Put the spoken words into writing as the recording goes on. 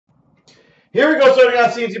Here we go, starting on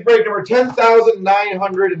CNC break number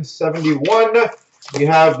 10,971. We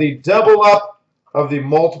have the double up of the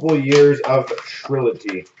multiple years of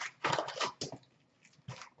Trilogy.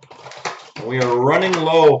 We are running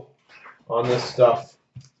low on this stuff,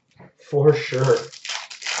 for sure.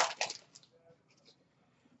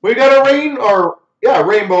 We got a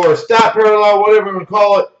rainbow or stat parallel, whatever you want to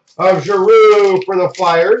call it, of Giroux for the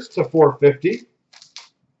Flyers to 450.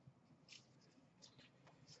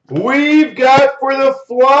 We've got for the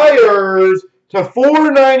Flyers to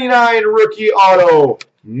 499 rookie auto,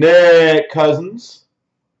 Nick Cousins.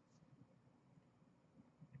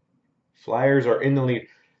 Flyers are in the lead.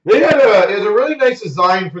 They had it was a really nice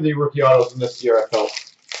design for the rookie autos in this year, I felt.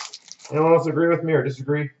 Anyone else agree with me or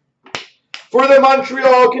disagree? For the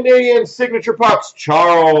Montreal Canadiens signature pucks,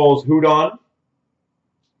 Charles Hudon.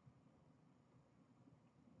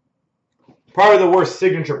 Probably the worst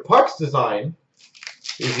signature pucks design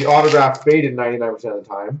is the autograph faded 99% of the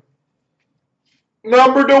time.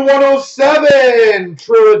 Number to 107,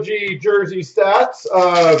 Trilogy jersey stats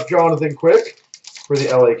of Jonathan Quick for the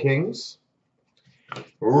LA Kings.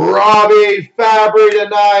 Robbie Fabry to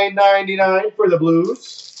 999 for the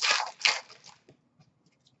Blues.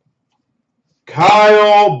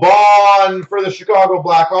 Kyle Bond for the Chicago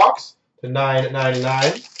Blackhawks to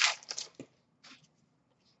 999.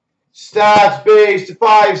 Stats based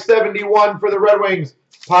 571 for the Red Wings,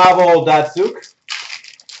 Pavel Datsyuk.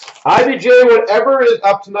 IBJ, whatever is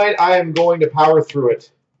up tonight, I am going to power through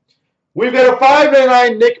it. We've got a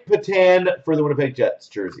 599 Nick Patan for the Winnipeg Jets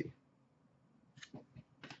jersey.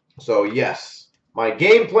 So yes, my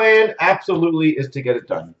game plan absolutely is to get it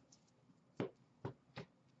done.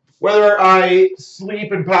 Whether I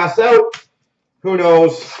sleep and pass out, who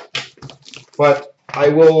knows? But I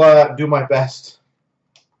will do my best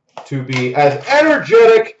to be as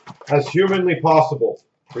energetic as humanly possible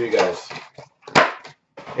for you guys.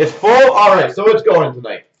 It's full. All right, so it's going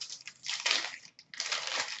tonight.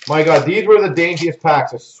 My God, these were the daintiest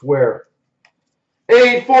packs, I swear.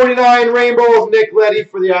 849 Rainbow of Nick Leddy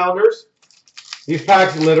for the Islanders. These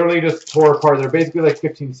packs literally just tore apart. They're basically like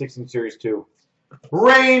 15-16 Series 2.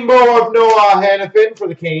 Rainbow of Noah Hannafin for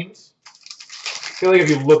the Canes. I feel like if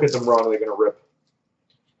you look at them wrong, they're going to rip.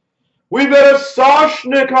 We've got a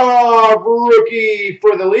Soshnikov rookie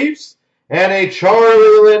for the Leafs. And a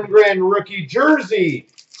Charlie Lindgren rookie jersey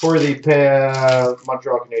for the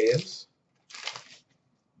Montreal Canadiens.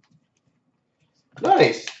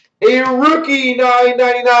 Nice. A rookie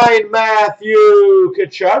 $9.99 Matthew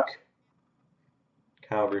Tkachuk.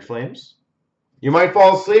 Calgary Flames. You might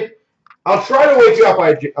fall asleep. I'll try to wake you up,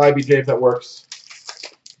 IBJ, if that works.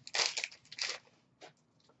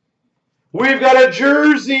 We've got a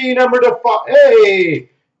jersey number to 5.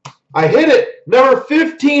 Hey, I hit it. Number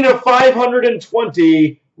 15 of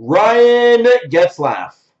 520, Ryan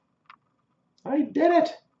Getzlaf. I did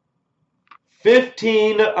it.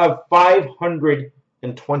 15 of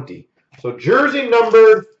 520. So jersey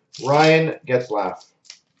numbered Ryan Getzlaf.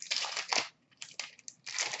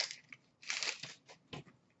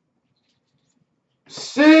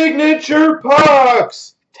 Signature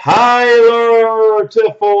pucks, Tyler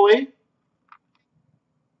Toffoli.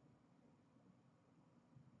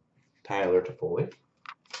 Tyler Toffoli.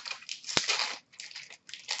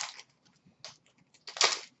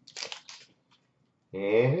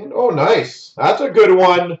 And, oh, nice. That's a good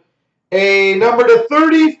one. A number to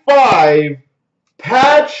 35,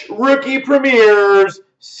 patch rookie premieres,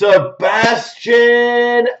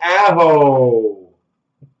 Sebastian Aho.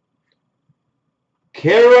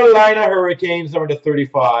 Carolina Hurricanes, number to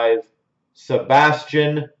 35,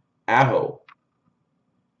 Sebastian Aho.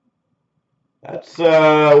 That's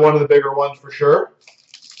one of the bigger ones for sure.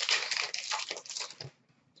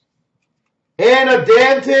 And a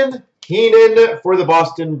Danton Heenan for the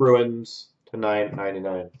Boston Bruins to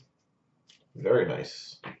 $9.99. Very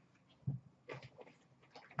nice.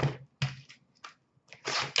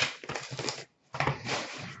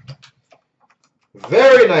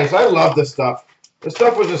 Very nice. I love this stuff. This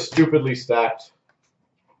stuff was just stupidly stacked.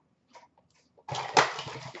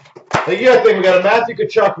 The other thing, we got a Matthew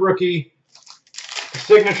Tkachuk rookie.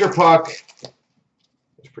 Signature puck.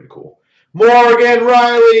 It's pretty cool. Morgan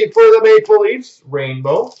Riley for the Maple Leafs.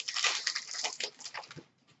 Rainbow.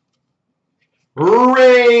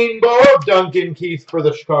 Rainbow of Duncan Keith for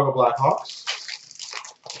the Chicago Blackhawks.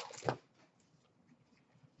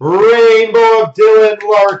 Rainbow of Dylan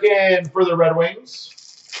Larkin for the Red Wings.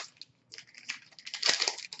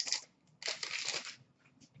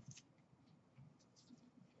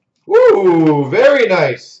 Ooh, very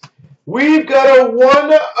nice. We've got a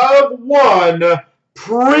 1-of-1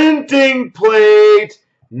 printing plate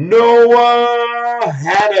Noah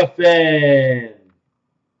Hannafin.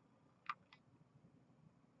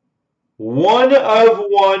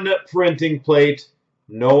 1/1 printing plate,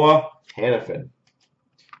 Noah Hannafin.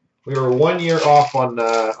 We were 1 year off on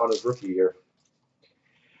his rookie year.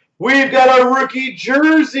 We've got a rookie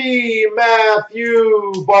jersey,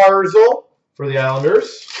 Matthew Barzal for the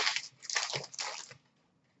Islanders.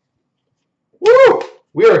 Woo!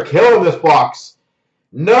 We are killing this box.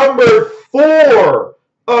 Number 4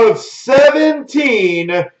 of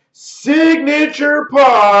 17 signature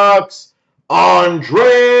pucks,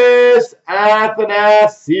 Andres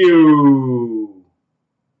Athanasiou.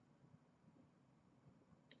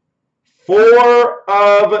 4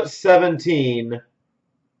 of 17.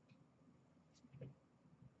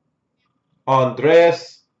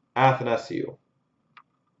 Andres Athanasiou.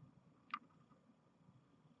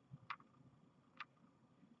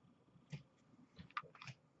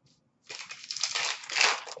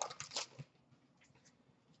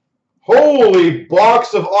 Holy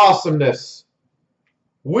box of awesomeness.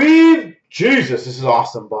 Jesus, this is an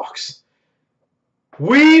awesome box.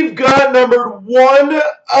 We've got numbered 1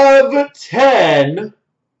 of 10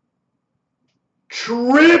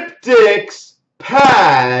 Triptychs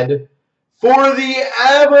pad for the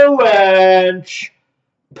Avalanche,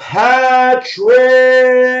 Patrick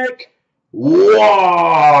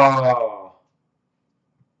Waugh.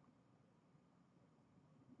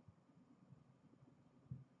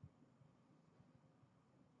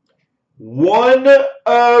 One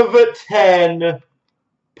of 10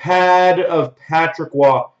 pad of Patrick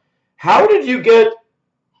Waugh. How did you get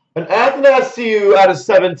an Athanasiou out of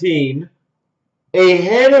 17, a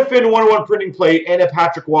Hannafin 1/1 printing plate, and a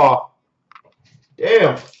Patrick Waugh?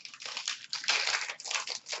 Damn.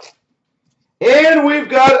 And we've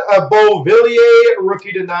got a Beauvillier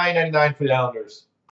rookie to 9.99 for the Islanders.